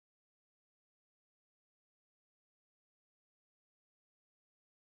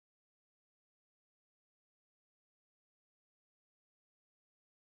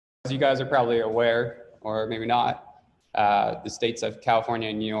you guys are probably aware, or maybe not, the states of California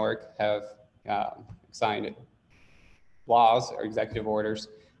and New York have signed laws or executive orders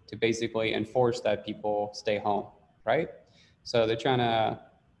to basically enforce that people stay home, right? So they're trying to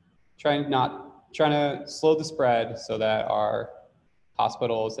slow the spread so that our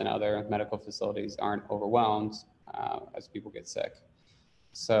hospitals and other medical facilities aren't overwhelmed as people get sick.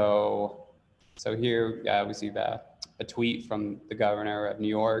 So here we see a tweet from the governor of New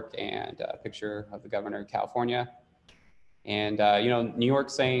York and a picture of the governor of California. And, New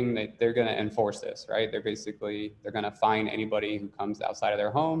York's saying that they're going to enforce this, right? They're going to fine anybody who comes outside of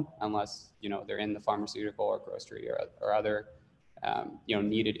their home unless, they're in the pharmaceutical or grocery or other,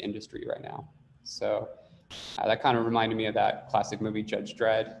 needed industry right now. So that kind of reminded me of that classic movie, Judge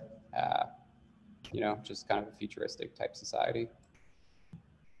Dredd, just kind of a futuristic type society.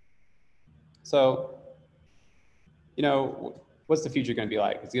 So, what's the future going to be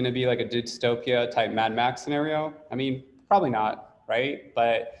like? It's going to be like a dystopia type Mad Max scenario. I mean, probably not, right?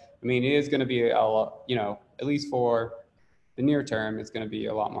 But I mean, it is going to be at least for the near term, it's going to be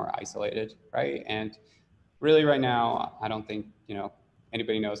a lot more isolated, right? And really right now, I don't think,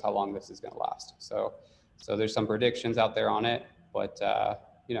 anybody knows how long this is going to last. So there's some predictions out there on it, but,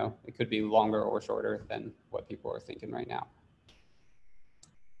 it could be longer or shorter than what people are thinking right now.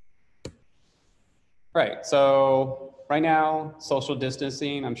 Right, so right now, social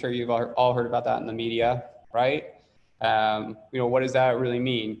distancing, I'm sure you've all heard about that in the media, right? What does that really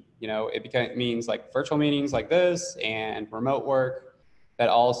mean? It means like virtual meetings like this and remote work, that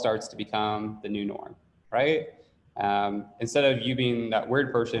all starts to become the new norm, right? Instead of you being that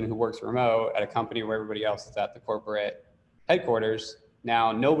weird person who works remote at a company where everybody else is at the corporate headquarters,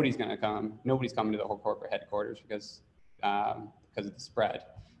 now nobody's coming to the whole corporate headquarters because of the spread,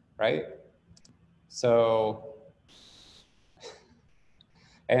 right? So,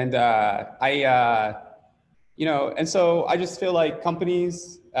 and so I just feel like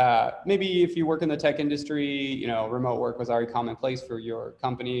companies, maybe if you work in the tech industry, remote work was already commonplace for your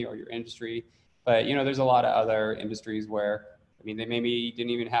company or your industry, but there's a lot of other industries where, they maybe didn't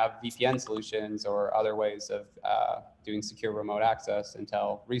even have VPN solutions or other ways of doing secure remote access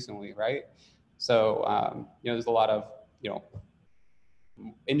until recently, right? So, there's a lot of,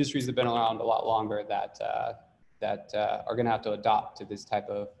 industries that have been around a lot longer that are going to have to adopt to this type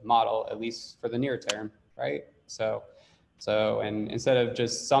of model, at least for the near term, right? So, and instead of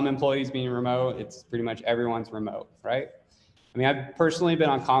just some employees being remote, it's pretty much everyone's remote, right? I've personally been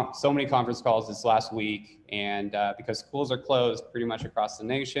on so many conference calls this last week, and because schools are closed pretty much across the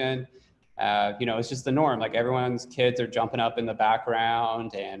nation, it's just the norm. Like everyone's kids are jumping up in the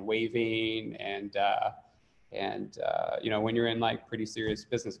background and waving, and when you're in like pretty serious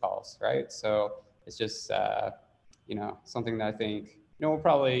business calls, right? So it's just, something that I think, we'll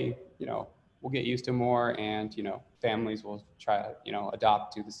probably, we'll get used to more, and, families will try to,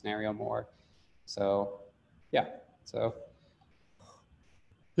 adopt to the scenario more. So, yeah,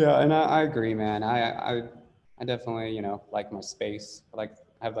 and I agree, man. I definitely, like my space. I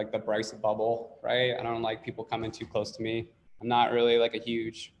have like the Bryce bubble, right? I don't like people coming too close to me. I'm not really like a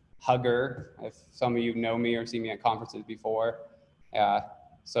huge hugger. If some of you know me or seen me at conferences before.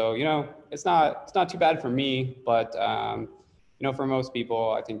 So, it's not too bad for me, but, for most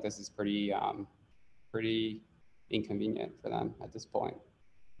people, I think this is pretty inconvenient for them at this point.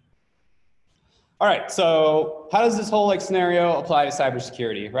 All right, so how does this whole scenario apply to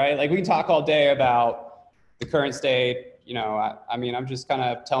cybersecurity, right? Like we can talk all day about the current state. I'm just kind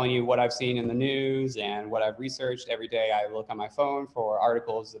of telling you what I've seen in the news and what I've researched. Every day I look on my phone for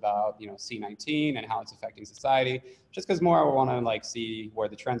articles about, C-19 and how it's affecting society, just because more I want to see where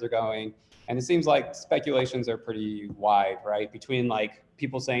the trends are going. And it seems like speculations are pretty wide, right? Between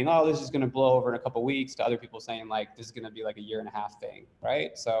people saying, oh, this is going to blow over in a couple of weeks, to other people saying this is going to be like a 1.5 year thing,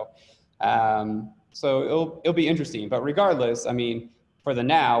 right? So it'll be interesting. But regardless, for the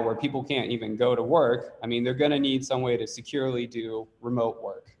now, where people can't even go to work, they're going to need some way to securely do remote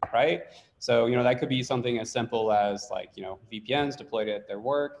work, right? So, that could be something as simple as VPNs deployed at their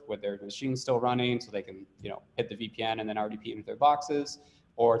work with their machines still running, so they can, hit the VPN and then RDP into their boxes,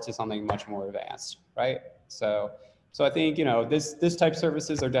 or to something much more advanced, right? So I think, this type of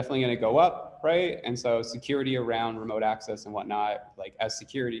services are definitely going to go up, right? And so security around remote access and whatnot, as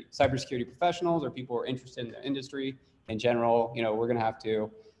cybersecurity professionals or people who are interested in the industry in general, we're going to have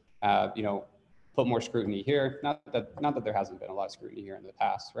to, put more scrutiny here. Not that there hasn't been a lot of scrutiny here in the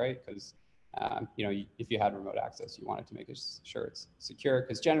past, right? Because, if you had remote access, you wanted to make sure it's secure,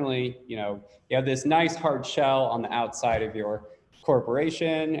 because generally, you have this nice hard shell on the outside of your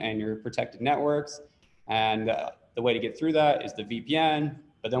corporation and your protected networks. And the way to get through that is the VPN.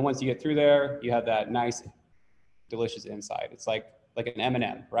 But then once you get through there, you have that nice, delicious inside. It's like an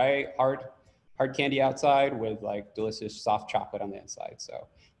M&M, right? Hard candy outside with like delicious soft chocolate on the inside. So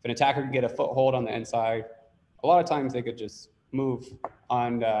if an attacker can get a foothold on the inside, a lot of times they could just move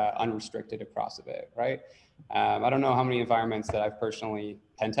on unrestricted across of it, right? I don't know how many environments that I've personally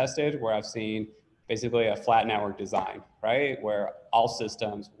pen tested where I've seen basically a flat network design, right? Where all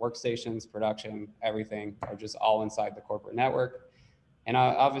systems, workstations, production, everything are just all inside the corporate network. And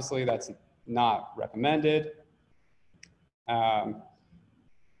obviously that's not recommended.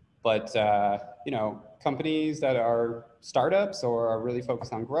 But you know, companies that are startups or are really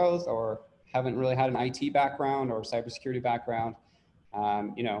focused on growth or haven't really had an IT background or cybersecurity background,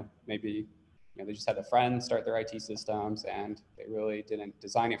 you know, maybe they just had a friend start their IT systems and they really didn't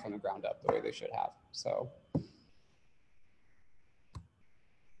design it from the ground up the way they should have. So,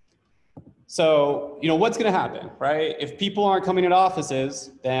 you know, what's going to happen, right? If people aren't coming into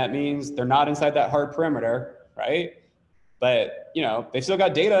offices, that means they're not inside that hard perimeter, right? But, you know, they've still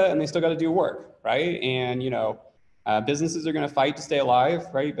got data and they still got to do work, right? And, you know, businesses are going to fight to stay alive,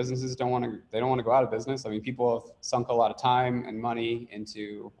 right? Businesses don't want to go out of business. I mean, people have sunk a lot of time and money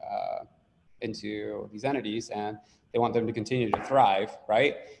into these entities and they want them to continue to thrive,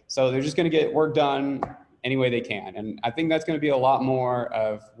 right? So they're just going to get work done any way they can. And I think that's going to be a lot more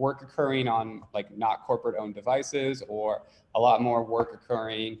of work occurring on like not corporate owned devices, or a lot more work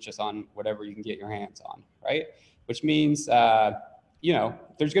occurring just on whatever you can get your hands on, right? Which means, you know,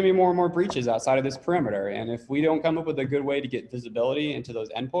 there's going to be more and more breaches outside of this perimeter. And if we don't come up with a good way to get visibility into those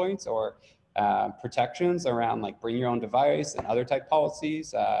endpoints or protections around like bring your own device and other type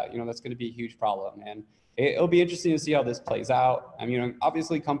policies, you know, that's going to be a huge problem. And it'll be interesting to see how this plays out. I mean, you know,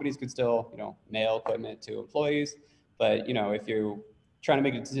 obviously companies could still, you know, mail equipment to employees, but, you know, if you're trying to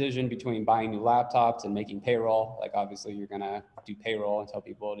make a decision between buying new laptops and making payroll, like obviously you're going to do payroll and tell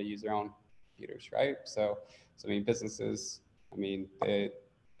people to use their own computers, right? So I mean, businesses, I mean, a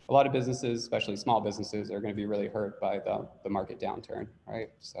lot of businesses, especially small businesses, are going to be really hurt by the market downturn, right?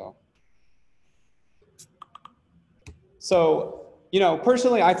 So, you know,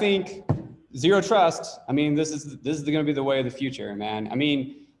 personally, I think zero trust, I mean, this is going to be the way of the future, man. I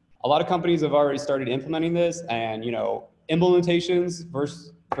mean, a lot of companies have already started implementing this, and, you know, implementations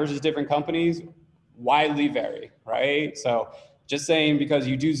versus different companies widely vary, right? So just saying because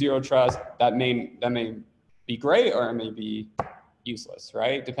you do zero trust, that may be great or it may be useless,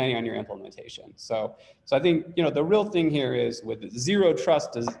 right? Depending on your implementation. So I think, you know, the real thing here is with zero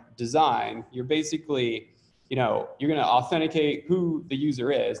trust design, you're basically, you know, you're going to authenticate who the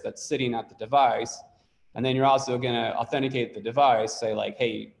user is that's sitting at the device. And then you're also going to authenticate the device, say like,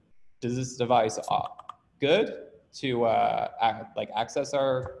 hey, does this device good to like access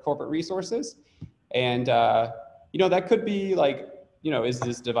our corporate resources? And, you know, that could be like, you know, is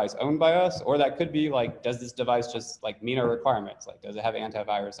this device owned by us? Or that could be like, does this device just like meet our requirements? Like, does it have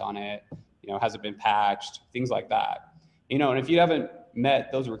antivirus on it? You know, has it been patched? Things like that. You know, and if you haven't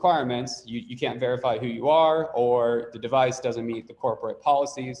met those requirements, you can't verify who you are, or the device doesn't meet the corporate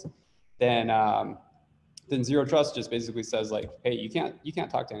policies, then zero trust just basically says like, hey, you can't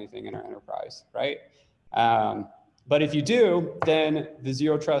talk to anything in our enterprise, right? But if you do, then the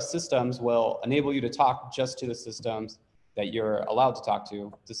zero trust systems will enable you to talk just to the systems that you're allowed to talk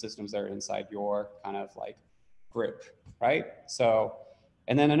to, the systems that are inside your kind of like group, right? So,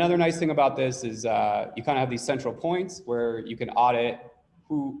 and then another nice thing about this is you kind of have these central points where you can audit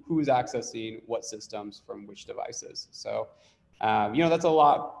who's accessing what systems from which devices. So, you know, that's a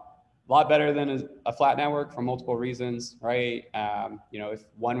lot better than a flat network for multiple reasons, right? You know, if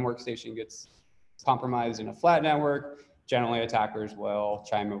one workstation gets compromised in a flat network, generally attackers will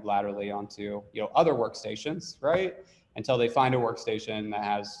try and move laterally onto, you know, other workstations, right? Until they find a workstation that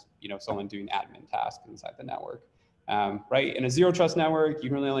has, you know, someone doing admin tasks inside the network. Right? In a zero trust network, you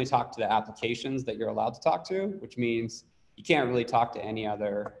can really only talk to the applications that you're allowed to talk to, which means you can't really talk to any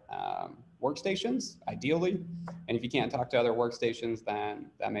other workstations, ideally. And if you can't talk to other workstations, then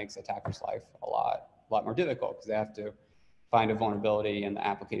that makes attackers' life a lot more difficult, because they have to find a vulnerability in the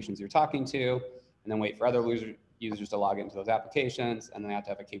applications you're talking to, and then wait for other users to log into those applications, and then they have to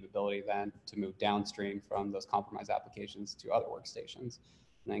have a capability then to move downstream from those compromised applications to other workstations,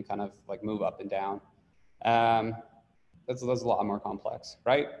 and then kind of like move up and down. That's a lot more complex,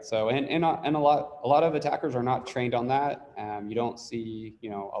 right? So, and a lot of attackers are not trained on that. You don't see, you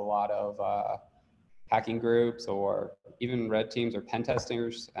know, a lot of hacking groups or even red teams or pen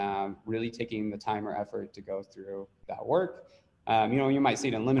testers really taking the time or effort to go through that work. You know, you might see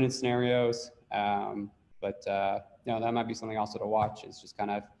it in limited scenarios, but you know, that might be something also to watch. It's just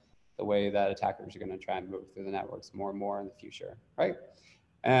kind of the way that attackers are going to try and move through the networks more and more in the future, right?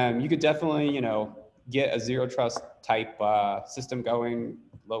 You could definitely, get a zero trust type system going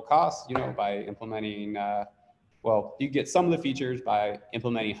low cost, by implementing, well, you get some of the features by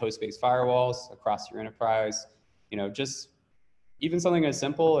implementing host-based firewalls across your enterprise. Just even something as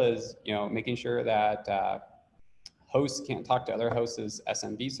simple as, making sure that hosts can't talk to other hosts'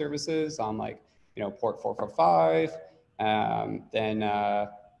 SMB services on like, port 445. Then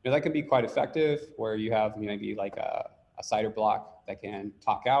that can be quite effective where you have maybe like a CIDR block that can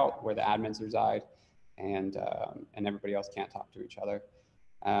talk out where the admins reside, and everybody else can't talk to each other,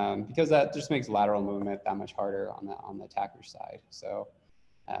 because that just makes lateral movement that much harder on the attacker side. So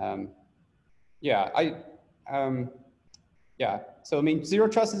yeah, yeah. So I mean, zero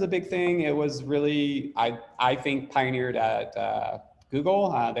trust is a big thing. It was really, I think, pioneered at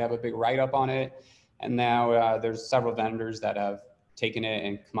Google. They have a big write-up on it, and now there's several vendors that have taken it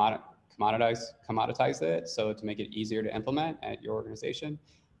and commoditized it, so to make it easier to implement at your organization.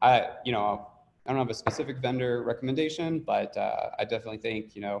 I don't have a specific vendor recommendation, but I definitely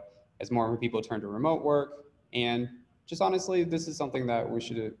think as more people turn to remote work, and just honestly, this is something that we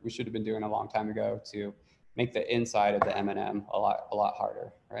should have been doing a long time ago to make the inside of the M&M a lot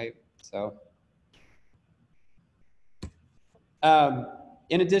harder, right? So,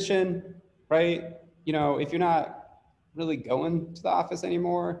 in addition, right, if you're not really going to the office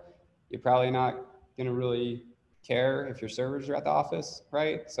anymore, you're probably not going to really care if your servers are at the office,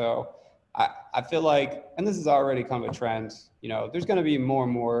 right? So I feel like, and this is already kind of a trend, there's going to be more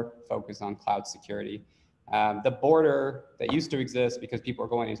and more focus on cloud security. The border that used to exist because people are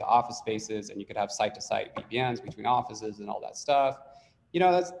going into office spaces and you could have site-to-site VPNs between offices and all that stuff,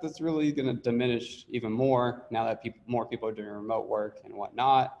 that's really going to diminish even more now that more people are doing remote work and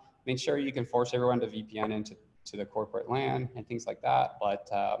whatnot. Make sure you can force everyone to VPN into the corporate LAN and things like that, but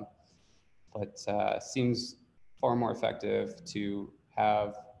seems far more effective to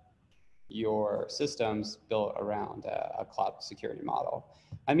have your systems built around a cloud security model.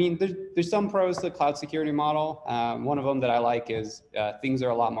 I mean, there's some pros to the cloud security model. One of them that I like is things are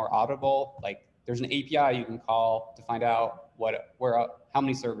a lot more audible. Like there's an API you can call to find out how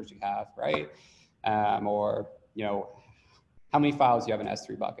many servers you have, right? Or how many files you have in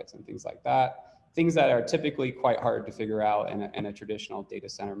S3 buckets and things like that. Things that are typically quite hard to figure out in a traditional data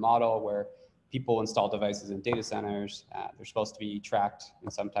center model where people install devices in data centers. They're supposed to be tracked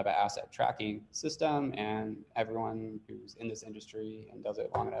in some type of asset tracking system, and everyone who's in this industry and does it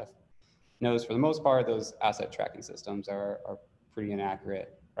long enough knows for the most part those asset tracking systems are pretty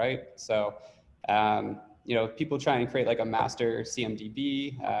inaccurate, right? So people try and create like a master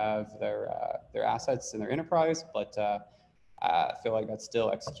CMDB of their assets in their enterprise, but I feel like that's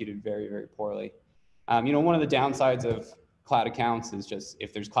still executed very, very poorly. One of the downsides of cloud accounts is just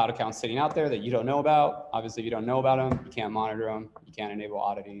if there's cloud accounts sitting out there that you don't know about, obviously if you don't know about them, you can't monitor them, you can't enable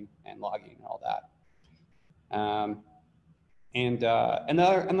auditing and logging and all that.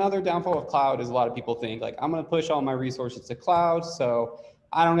 Another downfall of cloud is a lot of people think like, I'm going to push all my resources to cloud, so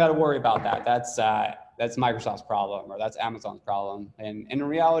I don't got to worry about that. That's Microsoft's problem, or that's Amazon's problem. And in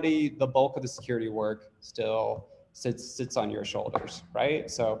reality, the bulk of the security work still sits on your shoulders, right?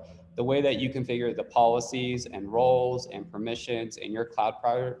 So the way that you configure the policies and roles and permissions in your cloud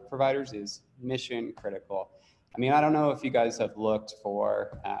providers is mission critical. I mean, I don't know if you guys have looked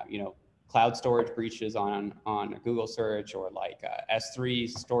for, cloud storage breaches on a Google search, or like S3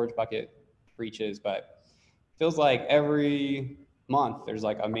 storage bucket breaches, but it feels like every month there's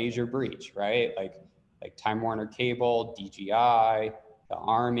like a major breach, right? Like Time Warner Cable, DGI, the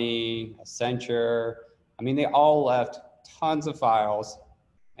Army, Accenture. I mean, they all left tons of files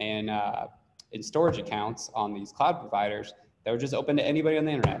and in storage accounts on these cloud providers that were just open to anybody on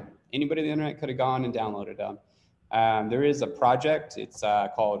the internet. Anybody on the internet could have gone and downloaded them. There is a project, it's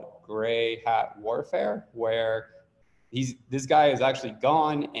called Gray Hat Warfare, where this guy has actually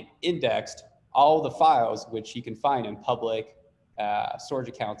gone and indexed all the files which he can find in public storage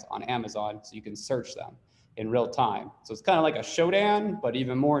accounts on Amazon, so you can search them in real time. So it's kind of like a Shodan, but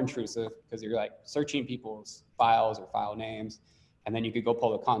even more intrusive, because you're like searching people's files or file names, and then you could go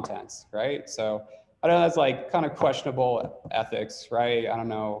pull the contents, right? So I don't know, that's like kind of questionable ethics, right? I don't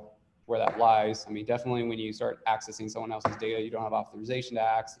know where that lies. I mean, definitely when you start accessing someone else's data, you don't have authorization to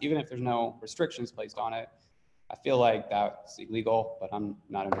access, even if there's no restrictions placed on it. I feel like that's illegal, but I'm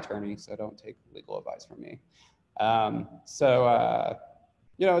not an attorney, so don't take legal advice from me.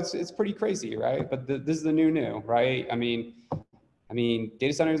 It's pretty crazy, right? But this is the new, right? I mean,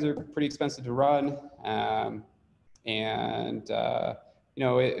 data centers are pretty expensive to run. It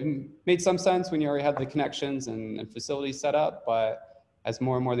made some sense when you already had the connections and facilities set up, but as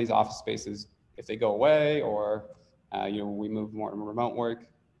more and more of these office spaces, if they go away or When we move more to remote work,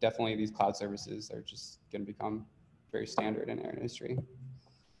 definitely these cloud services are just going to become very standard in our industry.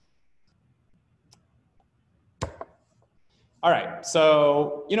 All right,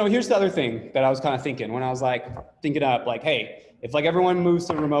 so, here's the other thing that I was kind of thinking when I was thinking up hey, if everyone moves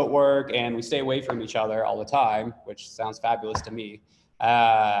to remote work and we stay away from each other all the time, which sounds fabulous to me,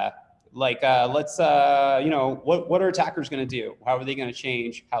 let's, what are attackers going to do? How are they going to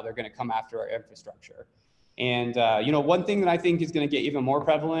change how they're going to come after our infrastructure? And, one thing that I think is going to get even more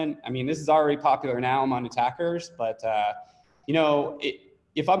prevalent, this is already popular now among attackers, but,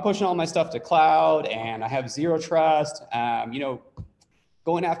 if I'm pushing all my stuff to cloud and I have zero trust,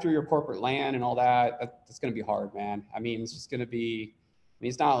 going after your corporate LAN and all that's going to be hard, man. It's just going to be,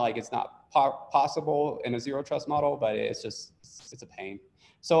 it's not like it's not possible in a zero trust model, but it's a pain.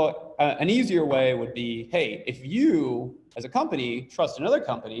 So an easier way would be, hey, if you as a company trust another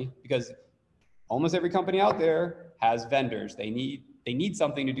company, because almost every company out there has vendors, they need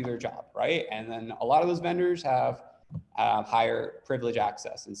something to do their job, right? And then a lot of those vendors have higher privilege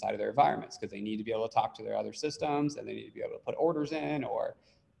access inside of their environments because they need to be able to talk to their other systems, and they need to be able to put orders in or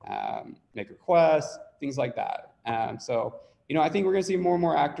make requests, things like that. So, I think we're going to see more and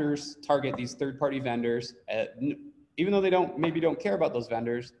more actors target these third-party vendors. Even though they maybe don't care about those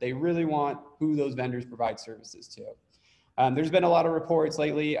vendors, they really want who those vendors provide services to. There's been a lot of reports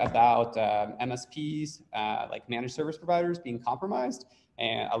lately about MSPs, like managed service providers, being compromised,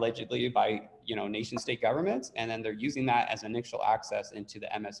 and allegedly by nation state governments, and then they're using that as initial access into the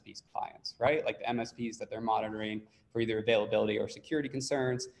MSP's clients, right? Like the MSPs that they're monitoring for either availability or security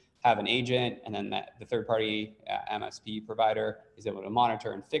concerns have an agent, and then the third-party MSP provider is able to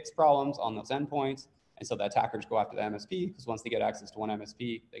monitor and fix problems on those endpoints. And so the attackers go after the MSP because once they get access to one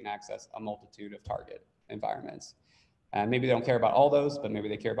MSP, they can access a multitude of target environments. And maybe they don't care about all those, but maybe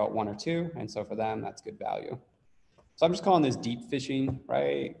they care about one or two. And so for them, that's good value. So I'm just calling this deep phishing,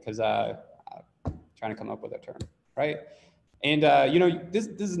 right? Because trying to come up with a term, right? And this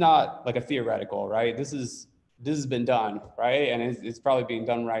is not like a theoretical, right? This has been done, right? And it's probably being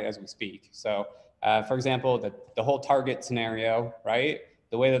done right as we speak. So for example, the whole Target scenario, right?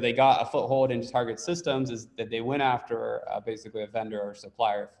 The way that they got a foothold into Target systems is that they went after basically a vendor or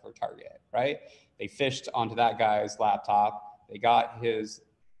supplier for Target, right? They fished onto that guy's laptop, they got his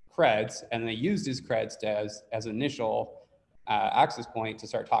creds, and they used his creds as initial access point to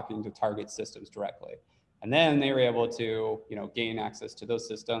start talking to Target systems directly. And then they were able to gain access to those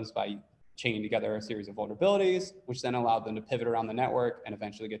systems by chaining together a series of vulnerabilities, which then allowed them to pivot around the network and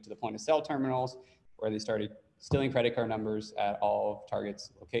eventually get to the point of sale terminals, where they started stealing credit card numbers at all of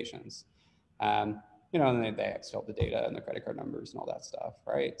Target's locations. And then they exfilled the data and the credit card numbers and all that stuff,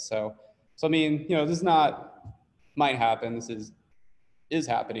 right? So this is not might happen. This is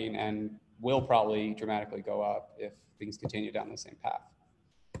happening and will probably dramatically go up if things continue down the same path.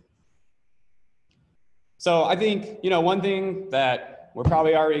 So I think one thing that we're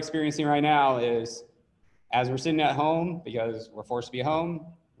probably already experiencing right now is, as we're sitting at home because we're forced to be home,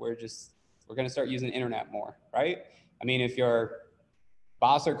 we're going to start using the internet more, right? If your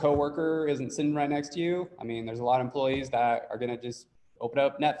boss or coworker isn't sitting right next to you, there's a lot of employees that are going to just open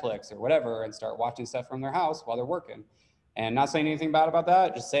up Netflix or whatever and start watching stuff from their house while they're working. And not saying anything bad about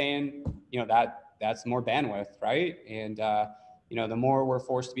that, just saying, that's more bandwidth, right? And, the more we're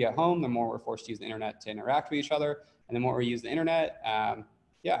forced to be at home, the more we're forced to use the internet to interact with each other. And the more we use the internet,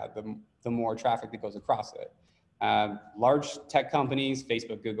 the more traffic that goes across it. Large tech companies,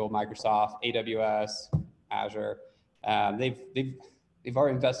 Facebook, Google, Microsoft, AWS, Azure, they've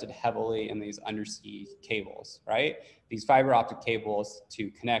already invested heavily in these undersea cables, right? These fiber optic cables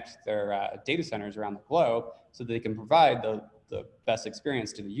to connect their data centers around the globe so that they can provide the best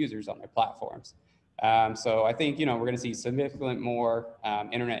experience to the users on their platforms. So I think, we're going to see significantly more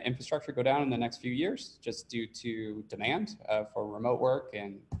internet infrastructure go down in the next few years, just due to demand for remote work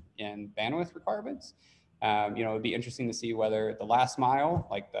and bandwidth requirements. It would be interesting to see whether the last mile,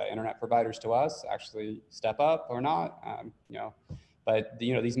 like the internet providers to us, actually step up or not. But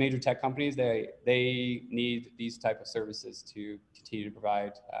these major tech companies, they need these type of services to continue to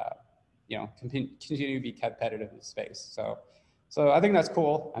provide, continue to be competitive in the space. So I think that's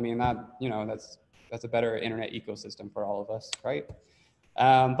cool. That's a better internet ecosystem for all of us, right?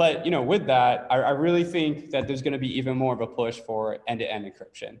 But with that, I really think that there's going to be even more of a push for end-to-end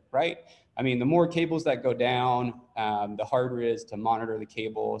encryption, right? The more cables that go down, the harder it is to monitor the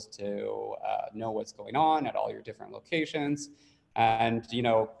cables to know what's going on at all your different locations. And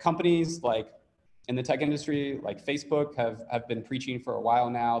companies like in the tech industry, like Facebook, have been preaching for a while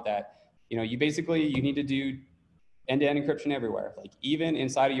now that you need to do end-to-end encryption everywhere. Like even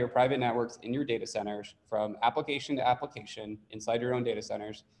inside of your private networks in your data centers, from application to application inside your own data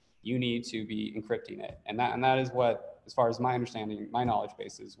centers, you need to be encrypting it. And that is what, as far as my understanding, my knowledge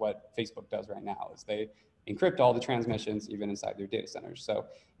base is what Facebook does right now, is they encrypt all the transmissions even inside their data centers. So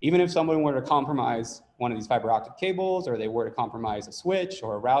even if someone were to compromise one of these fiber optic cables, or they were to compromise a switch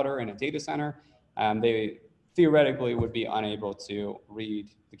or a router in a data center, they theoretically would be unable to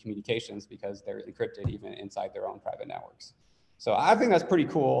read the communications because they're encrypted even inside their own private networks. So I think that's pretty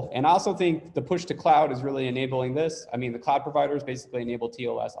cool. And I also think the push to cloud is really enabling this. I mean, the cloud providers basically enable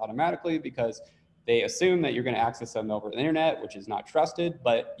TLS automatically because they assume that you're going to access them over the internet, which is not trusted,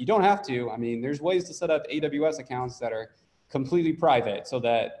 but you don't have to. I mean, there's ways to set up AWS accounts that are completely private so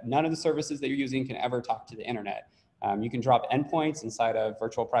that none of the services that you're using can ever talk to the internet. You can drop endpoints inside of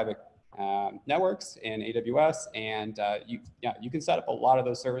virtual private networks in AWS, and you can set up a lot of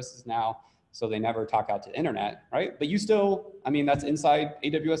those services now so they never talk out to the internet, right? But you still, I mean, that's inside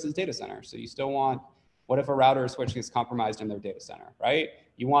AWS's data center. So you still want, what if a router or switch gets compromised in their data center, right?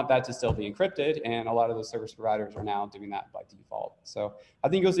 You want that to still be encrypted, and a lot of those service providers are now doing that by default. So I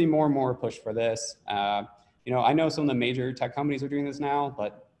think you'll see more and more push for this. You know, I know some of the major tech companies are doing this now,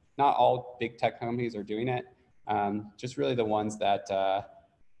 but not all big tech companies are doing it. Just really the ones that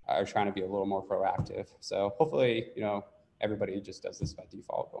are trying to be a little more proactive. So hopefully, you know, everybody just does this by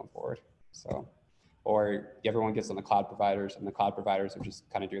default going forward. So, or everyone gets on the cloud providers, and the cloud providers are just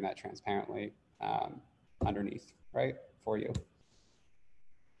kind of doing that transparently underneath, right, for you.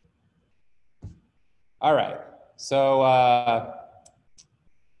 All right, so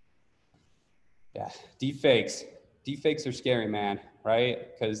yeah, deepfakes. Deepfakes are scary, man,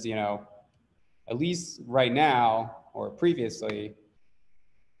 right? Because, you know, at least right now or previously,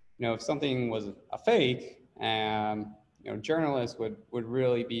 you know, if something was a fake, you know, journalists would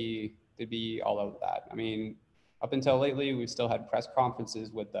really be all over that. I mean, up until lately, we've still had press conferences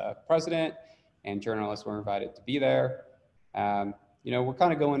with the president, and journalists were invited to be there. You know, we're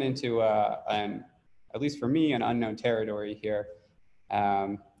kind of going into at least for me, an unknown territory here.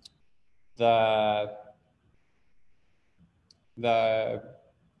 You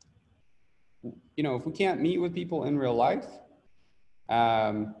know, if we can't meet with people in real life,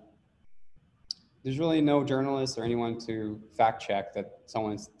 there's really no journalist or anyone to fact check that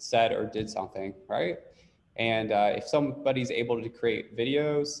someone said or did something, right? And if somebody's able to create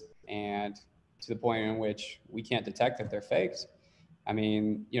videos and to the point in which we can't detect that they're fakes, I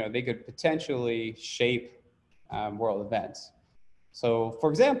mean, you know, they could potentially shape world events. So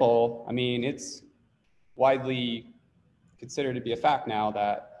for example, I mean, it's widely considered to be a fact now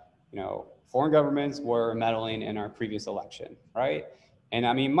that, you know, foreign governments were meddling in our previous election, right? And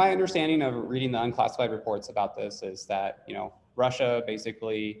I mean, my understanding of reading the unclassified reports about this is that, you know, Russia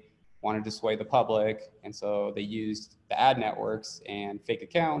basically wanted to sway the public. And so they used the ad networks and fake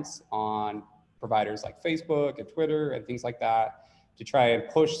accounts on providers like Facebook and Twitter and things like that to try and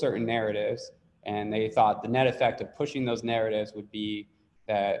push certain narratives. And they thought the net effect of pushing those narratives would be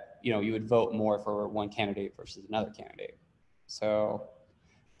that, you know, you would vote more for one candidate versus another candidate. So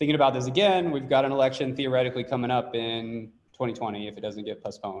thinking about this again, we've got an election theoretically coming up in 2020 if it doesn't get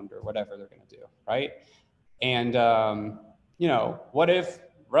postponed or whatever they're going to do, right? And, you know, what if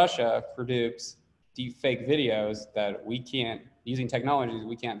Russia produced deep fake videos that we can't, using technologies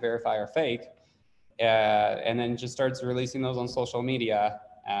we can't verify are fake, and then just starts releasing those on social media,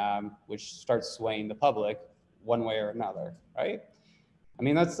 which starts swaying the public one way or another, right? I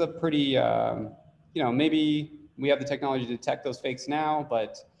mean, that's a pretty, you know, maybe we have the technology to detect those fakes now,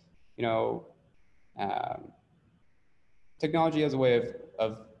 but, you know, technology has a way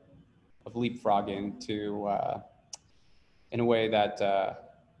of leapfrogging to, in a way that,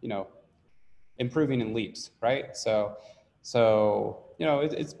 you know, improving in leaps, right? So you know,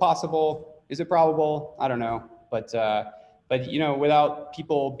 it's possible. Is it probable? I don't know. But you know, without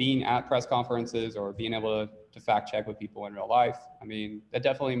people being at press conferences or being able to fact check with people in real life, I mean, that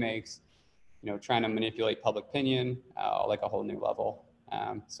definitely makes, you know, trying to manipulate public opinion like a whole new level.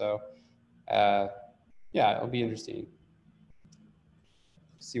 Yeah, it'll be interesting.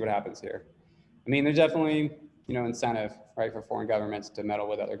 See what happens here. I mean, there's definitely, you know, incentive, right, for foreign governments to meddle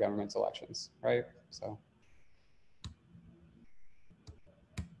with other governments' elections, right? So.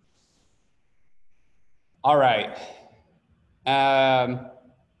 All right.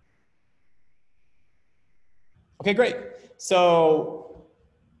 Okay, great. So,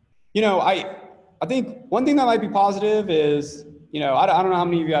 you know, I think one thing that might be positive is, you know, I don't know how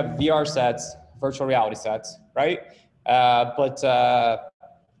many of you have VR sets, virtual reality sets, right?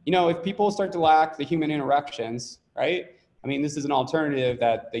 You know, if people start to lack the human interactions, right? I mean, this is an alternative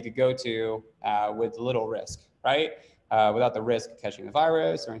that they could go to with little risk, right? Without the risk of catching the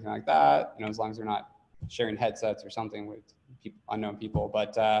virus or anything like that, as long as they're not sharing headsets or something with unknown people.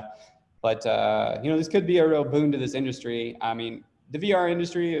 But this could be a real boon to this industry. I mean, the VR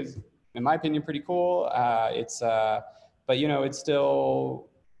industry is, in my opinion, pretty cool. But it's still,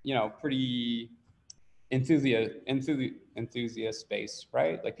 pretty enthusiast space,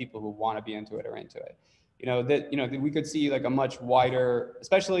 right? Like people who want to be into it are into it. That we could see like a much wider,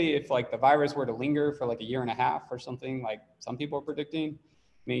 especially if like the virus were to linger for like a year and a half or something, like some people are predicting.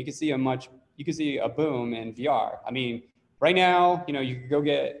 I mean, you could see a boom in VR. I mean, right now, you could go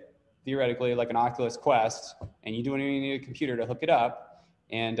get theoretically like an Oculus Quest, and you don't even need a computer to hook it up,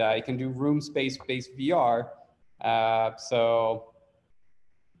 and you can do room space-based VR.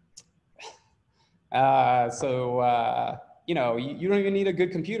 You don't even need a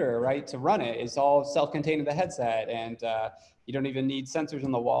good computer, right, to run it. It's all self-contained in the headset, and you don't even need sensors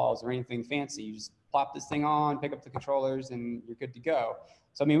on the walls or anything fancy. You just plop this thing on, pick up the controllers, and you're good to go.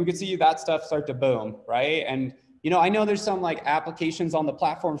 So, I mean, we could see that stuff start to boom, right? And, I know there's some like applications on the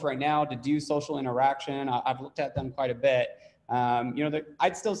platforms right now to do social interaction. I've looked at them quite a bit.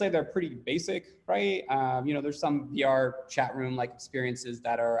 I'd still say they're pretty basic, right? There's some VR chat room like experiences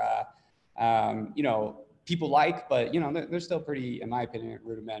that are, people like, but they're still pretty, in my opinion,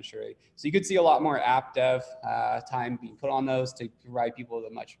 rudimentary. So you could see a lot more app dev time being put on those to provide people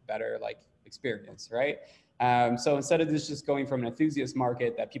with a much better like experience, right? So instead of this just going from an enthusiast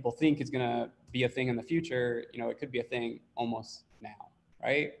market that people think is going to be a thing in the future, it could be a thing almost now,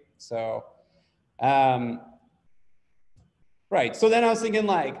 right? So, right. So then I was thinking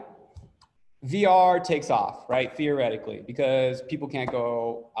like, VR takes off, right? Theoretically, because people can't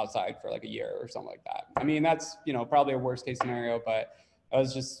go outside for like a year or something like that. I mean, that's, probably a worst case scenario, but I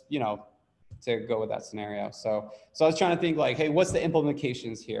was just, to go with that scenario. So I was trying to think like, hey, what's the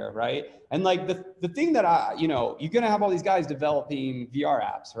implications here, right? And like the thing that you're going to have all these guys developing VR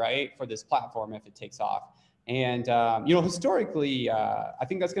apps, right? For this platform if it takes off. And, historically, I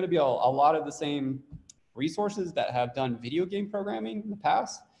think that's going to be a lot of the same resources that have done video game programming in the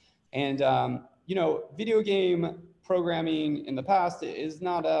past. And, video game programming in the past is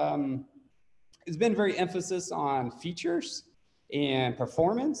not, it's been very emphasis on features and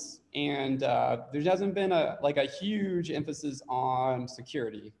performance. And there hasn't been a huge emphasis on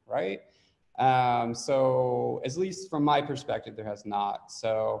security, right? So at least from my perspective, there has not.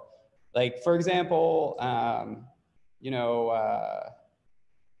 So like, for example,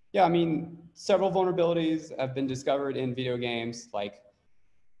 yeah, I mean, several vulnerabilities have been discovered in video games. Like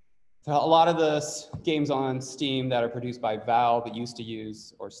a lot of the games on Steam that are produced by Valve used to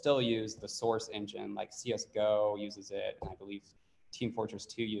use or still use the source engine, like CSGO uses it, and I believe Team Fortress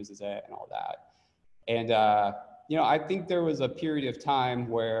 2 uses it and all that. And, I think there was a period of time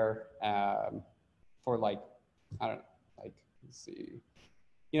where for like, I don't know, like, let's see,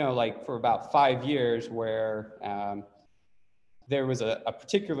 like for about 5 years where there was a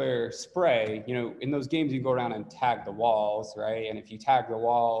particular spray, in those games, you go around and tag the walls, right? And if you tag the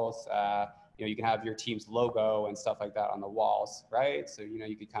walls, you can have your team's logo and stuff like that on the walls, right? So,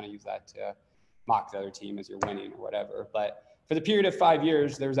 you could kind of use that to mock the other team as you're winning or whatever. But for the period of 5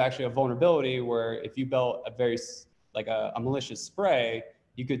 years, there was actually a vulnerability where if you built a malicious spray,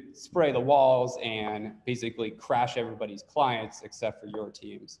 you could spray the walls and basically crash everybody's clients except for your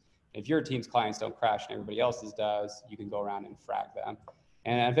team's. If your team's clients don't crash and everybody else's does, you can go around and frag them.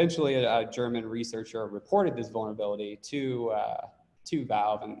 And eventually a German researcher reported this vulnerability to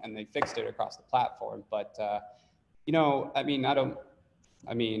Valve and they fixed it across the platform. But,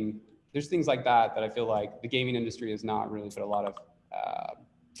 there's things like that I feel like the gaming industry has not really put a lot of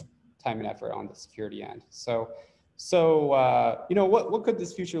time and effort on the security end. So what could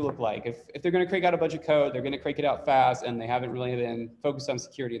this future look like? If they're going to crank out a bunch of code, they're going to crank it out fast, and they haven't really been focused on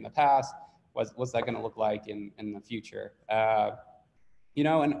security in the past, what's that going to look like in the future? And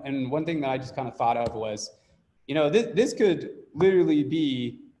one thing that I just kind of thought of was, this could literally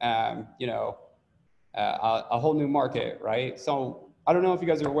be, a whole new market, right? So I don't know if you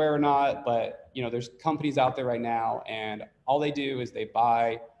guys are aware or not, but, there's companies out there right now, and all they do is they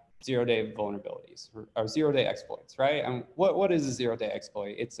buy zero-day vulnerabilities or zero-day exploits, right? And what is a zero-day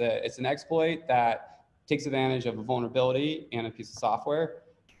exploit? It's an exploit that takes advantage of a vulnerability in a piece of software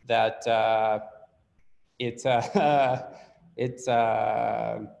that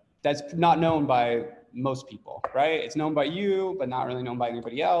that's not known by most people, right? It's known by you, but not really known by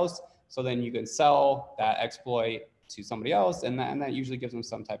anybody else. So then you can sell that exploit to somebody else, and that usually gives them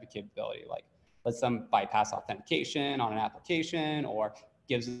some type of capability, like lets them bypass authentication on an application, or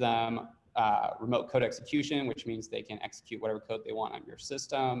gives them remote code execution, which means they can execute whatever code they want on your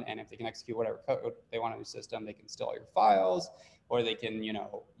system. And if they can execute whatever code they want on your system, they can steal all your files, or they can, you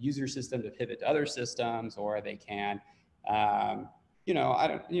know, use your system to pivot to other systems, or they can, you know, I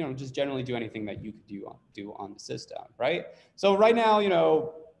don't, you know, just generally do anything that you could do on the system, right? So right now, you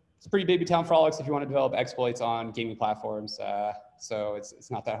know, it's pretty baby town frolics if you want to develop exploits on gaming platforms. So it's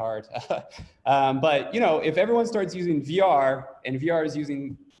not that hard. But, you know, if everyone starts using VR, and VR is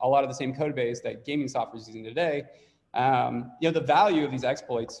using a lot of the same code base that gaming software is using today, you know, the value of these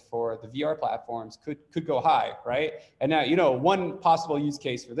exploits for the VR platforms could go high, right? And now, you know, one possible use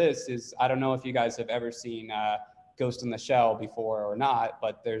case for this is, I don't know if you guys have ever seen Ghost in the Shell before or not,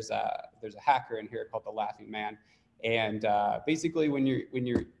 but there's a hacker in here called the Laughing Man. And basically when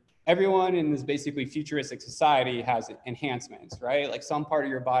you're everyone in this basically futuristic society has enhancements, right? Like some part of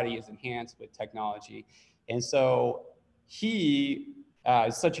your body is enhanced with technology. And so he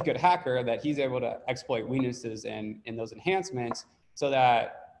is such a good hacker that he's able to exploit weaknesses in those enhancements so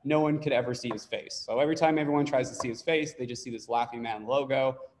that no one could ever see his face. So every time everyone tries to see his face, they just see this Laughing Man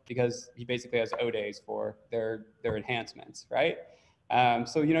logo because he basically has O-days for their enhancements, right?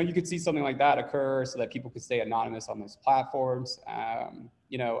 So, you know, you could see something like that occur so that people could stay anonymous on those platforms.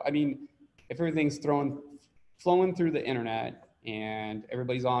 You know, I mean, if everything's flowing through the internet and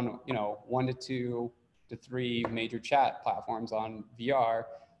everybody's on, you know, 1 to 2 to 3 major chat platforms on VR,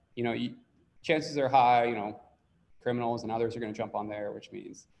 you know, chances are high, you know, criminals and others are going to jump on there, which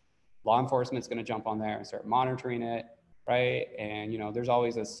means law enforcement's going to jump on there and start monitoring it, right? And, you know, there's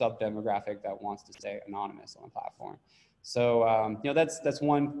always a sub-demographic that wants to stay anonymous on the platform. So, you know, that's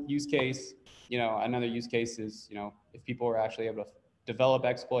one use case. You know, another use case is, you know, if people are actually able to develop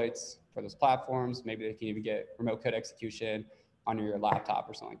exploits for those platforms, maybe they can even get remote code execution on your laptop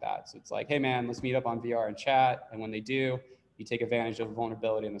or something like that. So it's like, hey man, let's meet up on VR and chat. And when they do, you take advantage of a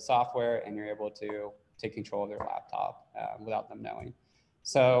vulnerability in the software and you're able to take control of their laptop without them knowing.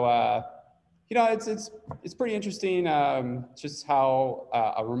 So, you know, it's pretty interesting just how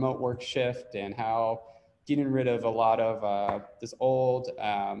a remote work shift and how getting rid of a lot of this old,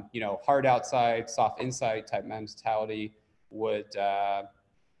 you know, hard outside, soft inside type mentality would,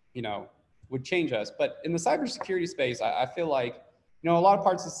 you know, would change us. But in the cybersecurity space, I feel like, you know, a lot of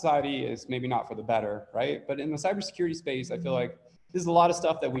parts of society is maybe not for the better, right? But in the cybersecurity space, I feel like there's a lot of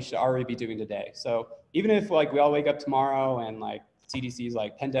stuff that we should already be doing today. So even if like we all wake up tomorrow and like CDC's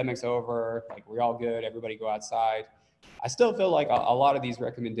like pandemic's over, like we're all good, everybody go outside, I still feel like a lot of these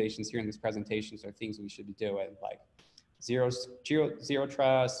recommendations here in these presentations are things we should be doing, like zero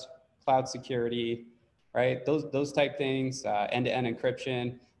trust, cloud security, right? Those type things, end-to-end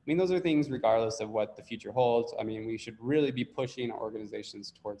encryption. I mean, those are things regardless of what the future holds. I mean, we should really be pushing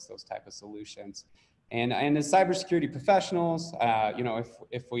organizations towards those type of solutions. And as cybersecurity professionals, you know,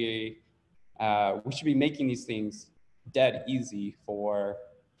 if we should be making these things dead easy for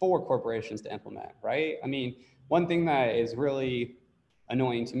corporations to implement, right? I mean, one thing that is really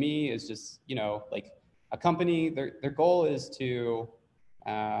annoying to me is just, you know, like a company, their goal is to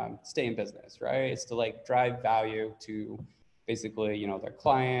stay in business, right? It's to like drive value to basically, you know, their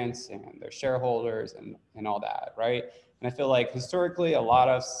clients and their shareholders and all that, right? And I feel like historically, a lot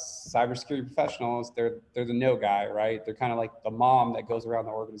of cybersecurity professionals, they're the no guy, right? They're kind of like the mom that goes around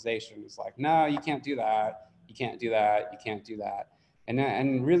the organization. It's like, no, you can't do that. You can't do that. You can't do that.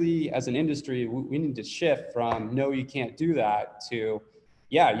 And really, as an industry, we need to shift from no, you can't do that to,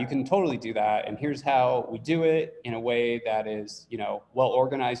 yeah, you can totally do that. And here's how we do it in a way that is, you know, well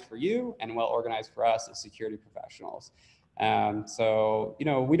organized for you and well organized for us as security professionals. So, you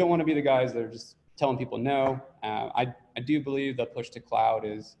know, we don't want to be the guys that are just telling people no. I do believe the push to cloud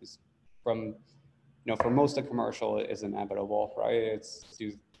is from, you know, for most of commercial is inevitable, right? It's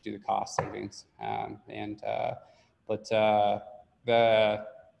due to the cost savings.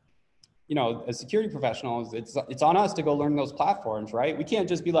 You know, as security professionals, it's on us to go learn those platforms, right? We can't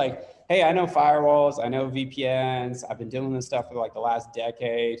just be like, hey, I know firewalls, I know VPNs, I've been doing this stuff for like the last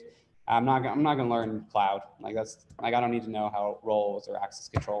decade. I'm not gonna learn cloud. Like I don't need to know how roles or access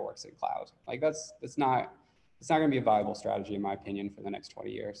control works in cloud. Like it's not gonna be a viable strategy in my opinion for the next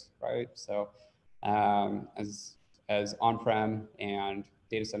 20 years, right? So as on-prem and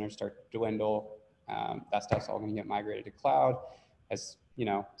data centers start to dwindle, that stuff's all gonna get migrated to cloud. As you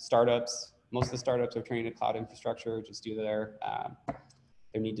know, startups, most of the startups are turning to cloud infrastructure just due to their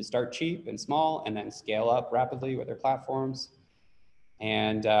need to start cheap and small and then scale up rapidly with their platforms.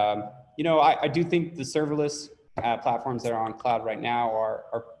 And, you know, I do think the serverless platforms that are on cloud right now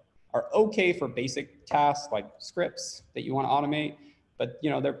are okay for basic tasks like scripts that you want to automate, but, you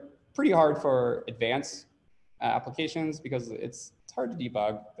know, they're pretty hard for advanced applications because it's it's hard to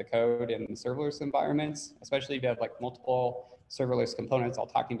debug the code in serverless environments, especially if you have like multiple serverless components all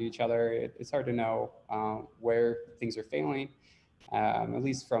talking to each other. It's hard to know where things are failing. At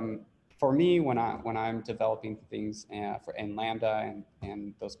least for me when I'm developing things in Lambda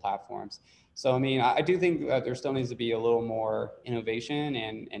and those platforms. So I mean, I do think that there still needs to be a little more innovation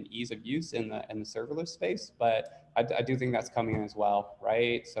and ease of use in the serverless space, but I do think that's coming as well,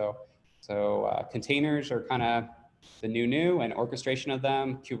 right? So containers are kind of the new, and orchestration of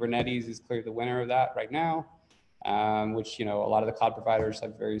them. Kubernetes is clearly the winner of that right now, which a lot of the cloud providers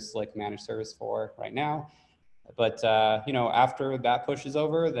have very slick managed service for right now. But after that push is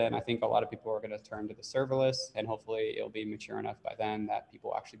over, then I think a lot of people are going to turn to the serverless, and hopefully it'll be mature enough by then that people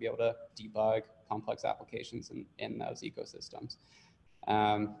will actually be able to debug complex applications in those ecosystems.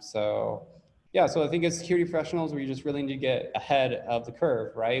 So I think as security professionals, we just really need to get ahead of the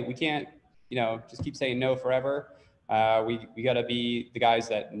curve, right? We can't, just keep saying no forever. We got to be the guys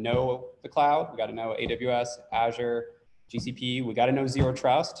that know the cloud. We got to know AWS, Azure, GCP. We got to know zero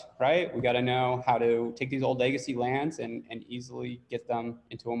trust, right? We got to know how to take these old legacy lands and easily get them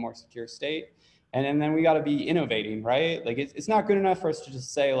into a more secure state. And then we got to be innovating, right? Like it's not good enough for us to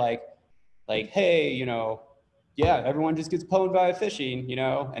just say like, hey, yeah, everyone just gets pwned by phishing,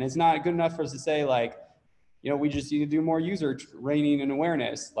 and it's not good enough for us to say like, we just need to do more user training and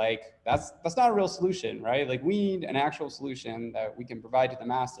awareness. Like that's not a real solution, right? Like we need an actual solution that we can provide to the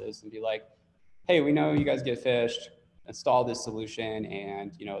masses and be like, hey, we know you guys get phished, install this solution,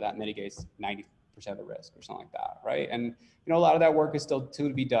 and that mitigates 90% of the risk or something like that, right? And a lot of that work is still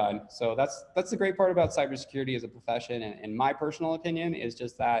to be done. So that's the great part about cybersecurity as a profession, and in my personal opinion is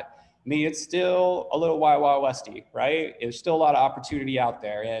just that, I mean, it's still a little wild westy, right? There's still a lot of opportunity out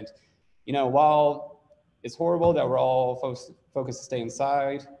there, and while it's horrible that we're all focused to stay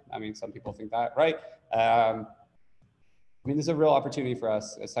inside, I mean, some people think that, right? I mean, there's a real opportunity for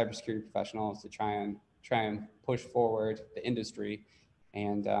us as cybersecurity professionals to try and push forward the industry,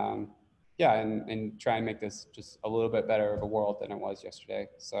 and and try and make this just a little bit better of a world than it was yesterday.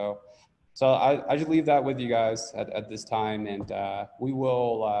 So I just leave that with you guys at this time, and we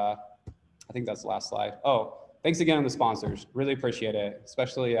will. I think that's the last slide. Oh, thanks again to the sponsors. Really appreciate it,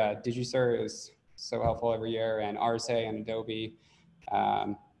 especially DigiCert is so helpful every year, and RSA and Adobe.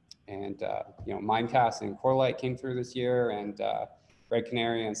 Mimecast and Corelight came through this year, and Red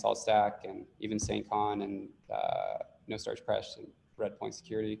Canary and SaltStack, and even SaintCon and No Starch Press and Redpoint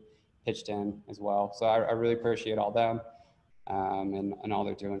Security pitched in as well. So I really appreciate all them and all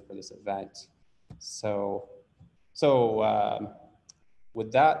they're doing for this event. So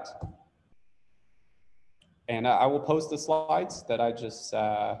with that, and I will post the slides that I just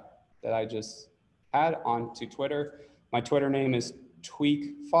had onto Twitter. My Twitter name is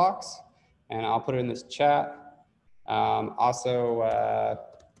TweakFox, and I'll put it in this chat. I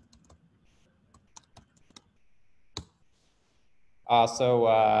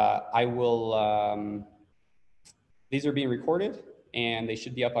will, these are being recorded and they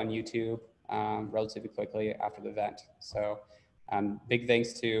should be up on YouTube relatively quickly after the event. So big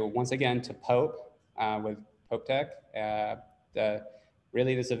thanks once again to Pope with Pope Tech.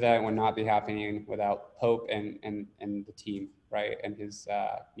 Really this event would not be happening without Pope and the team, right? And his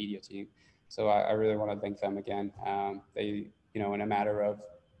media team. So I really want to thank them again. They, in a matter of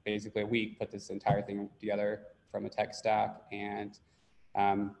basically a week, put this entire thing together from a tech stack, and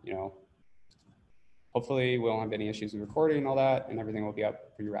hopefully we won't have any issues with recording and all that, and everything will be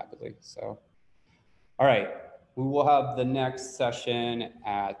up pretty rapidly. So, all right, we will have the next session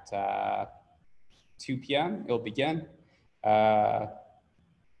at 2 p.m. It'll begin. I'll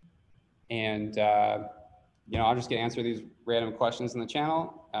just get answer these random questions in the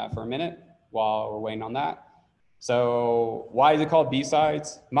channel for a minute while we're waiting on that. So why is it called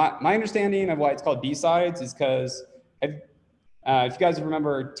B-Sides? My understanding of why it's called B-Sides is because if you guys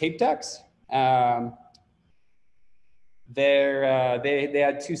remember tape decks, they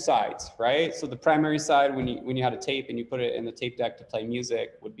had two sides, right? So the primary side, when you had a tape and you put it in the tape deck to play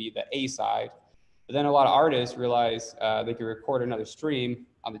music, would be the A side. But then a lot of artists realized they could record another stream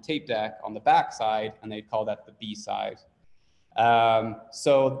on the tape deck on the back side, and they'd call that the B side.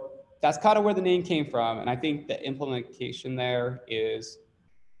 So that's kind of where the name came from. And I think the implementation there is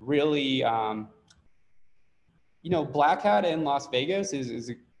really, Black Hat in Las Vegas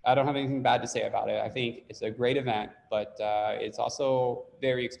is I don't have anything bad to say about it. I think it's a great event, but it's also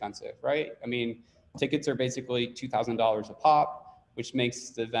very expensive, right? I mean, tickets are basically $2,000 a pop, which makes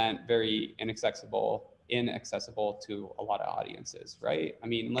the event very inaccessible to a lot of audiences, right? I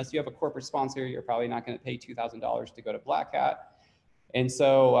mean, unless you have a corporate sponsor, you're probably not going to pay $2,000 to go to Black Hat. And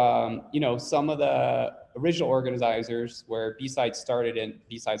so, you know, some of the original organizers where B-Sides started in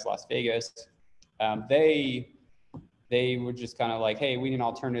B-Sides Las Vegas, they were just kind of like, hey, we need an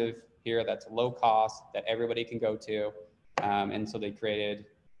alternative here that's low cost that everybody can go to. And so they created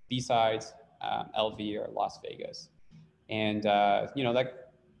B-Sides, LV, or Las Vegas. And, you know,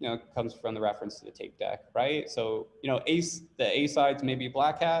 that, you know, comes from the reference to the tape deck, right? So, you know, the A side's maybe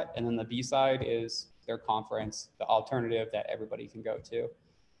Black Hat, and then the B side is their conference, the alternative that everybody can go to.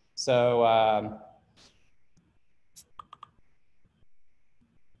 So,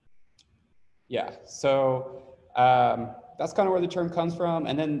 yeah, so that's kind of where the term comes from.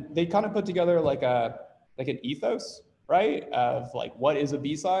 And then they kind of put together like an ethos, right? Of like, what is a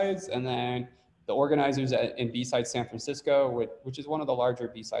B-Sides? And then the organizers in B-Sides San Francisco, which is one of the larger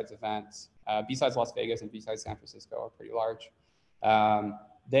B-Sides events, B-Sides Las Vegas and B-Sides San Francisco are pretty large.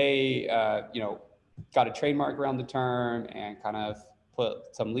 They, you know, got a trademark around the term and kind of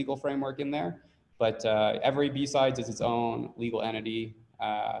put some legal framework in there. But every B-Sides is its own legal entity.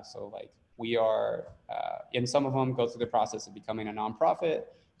 So like we are, and some of them go through the process of becoming a nonprofit.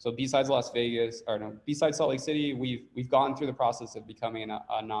 So B-Sides Las Vegas, or no, B-Sides Salt Lake City, we've gone through the process of becoming a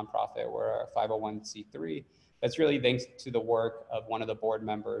nonprofit. We're a 501c3. That's really thanks to the work of one of the board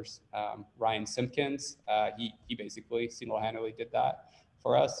members, Ryan Simpkins. He basically single-handedly did that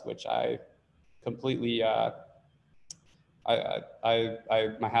for us, which I completely, my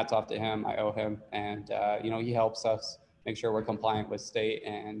hat's off to him. I owe him, and you know, he helps us make sure we're compliant with state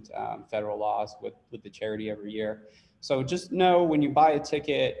and federal laws with the charity every year. So just know when you buy a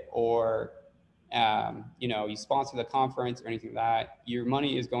ticket or you know, you sponsor the conference or anything like that, your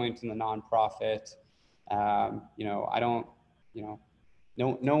money is going to the nonprofit. You know, I don't, you know,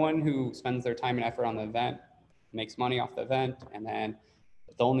 no one who spends their time and effort on the event makes money off the event, and then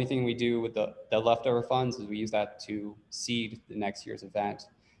the only thing we do with the leftover funds is we use that to seed the next year's event.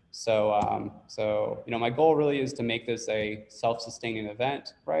 So, so, you know, my goal really is to make this a self-sustaining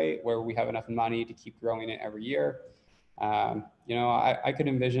event, right? Where we have enough money to keep growing it every year. You know, I could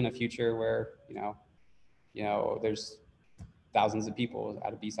envision a future where, you know, there's thousands of people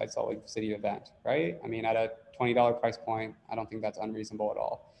at a B-Sides Salt Lake City event, right? I mean, at a $20 price point, I don't think that's unreasonable at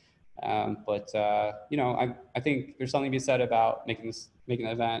all. But you know, I think there's something to be said about making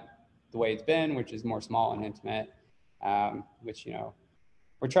the event the way it's been, which is more small and intimate, which, you know,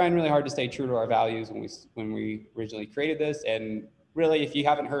 we're trying really hard to stay true to our values when we originally created this. And really, if you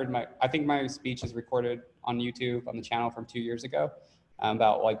haven't heard I think my speech is recorded on YouTube on the channel from 2 years ago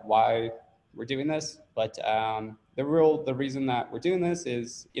about like why we're doing this. But the reason that we're doing this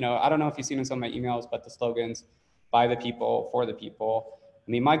is, you know, I don't know if you've seen in some of my emails, but the slogans, by the people, for the people.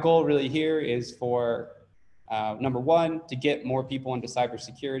 I mean, my goal really here is for number one, to get more people into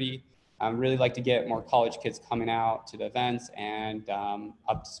cybersecurity. I really like to get more college kids coming out to the events and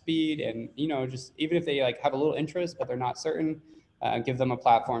up to speed, and, you know, just even if they like have a little interest but they're not certain, give them a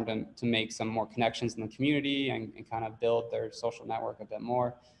platform to make some more connections in the community and kind of build their social network a bit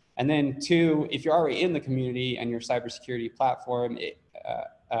more. And then two, if you're already in the community and your cybersecurity platform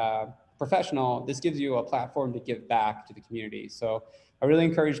professional, this gives you a platform to give back to the community. So I really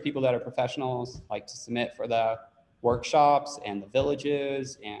encourage people that are professionals like to submit for the workshops and the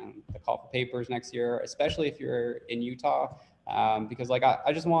villages and the call for papers next year, especially if you're in Utah, because like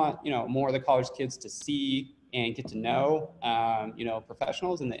I just want, you know, more of the college kids to see and get to know, you know,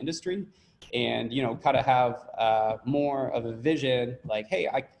 professionals in the industry, and, you know, kind of have more of a vision like, hey,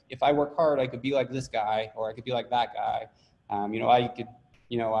 if I work hard, I could be like this guy, or I could be like that guy. You know, I could,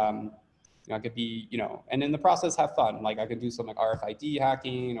 you know, I could be, you know, and in the process have fun. Like I could do some like RFID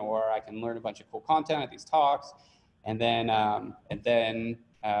hacking, or I can learn a bunch of cool content at these talks, and then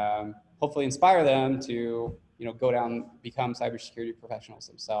hopefully inspire them to, you know, go down, become cybersecurity professionals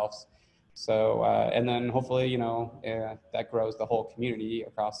themselves. So and then hopefully, you know, that grows the whole community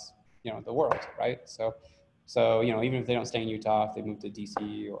across, you know, the world, right? So you know, even if they don't stay in Utah, if they move to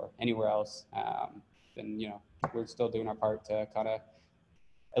DC or anywhere else, then, you know, we're still doing our part to kind of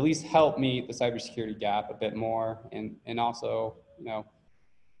at least help meet the cybersecurity gap a bit more, and also, you know,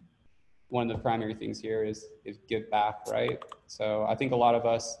 one of the primary things here is give back, right? So I think a lot of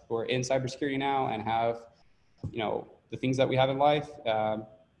us who are in cybersecurity now and have, you know, the things that we have in life,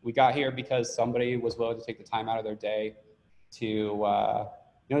 we got here because somebody was willing to take the time out of their day to,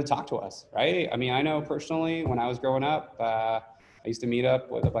 you know, to talk to us, right? I mean, I know personally when I was growing up, I used to meet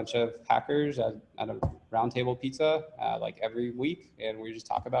up with a bunch of hackers at a round table pizza like every week, and we just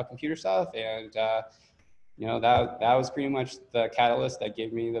talk about computer stuff. And you know, that was pretty much the catalyst that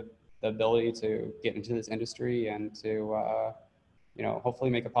gave me the ability to get into this industry and to you know,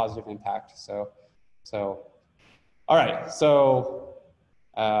 hopefully make a positive impact. So all right, so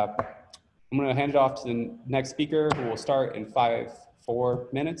I'm going to hand it off to the next speaker, who will start in 4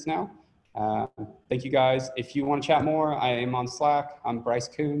 minutes now. Thank you guys. If you want to chat more, I am on Slack. I'm Bryce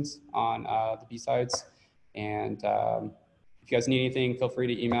Kunz on the B-Sides. And if you guys need anything, feel free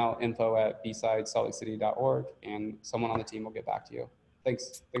to email info@bsidessaltlakecity.org, and someone on the team will get back to you.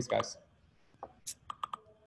 Thanks, guys.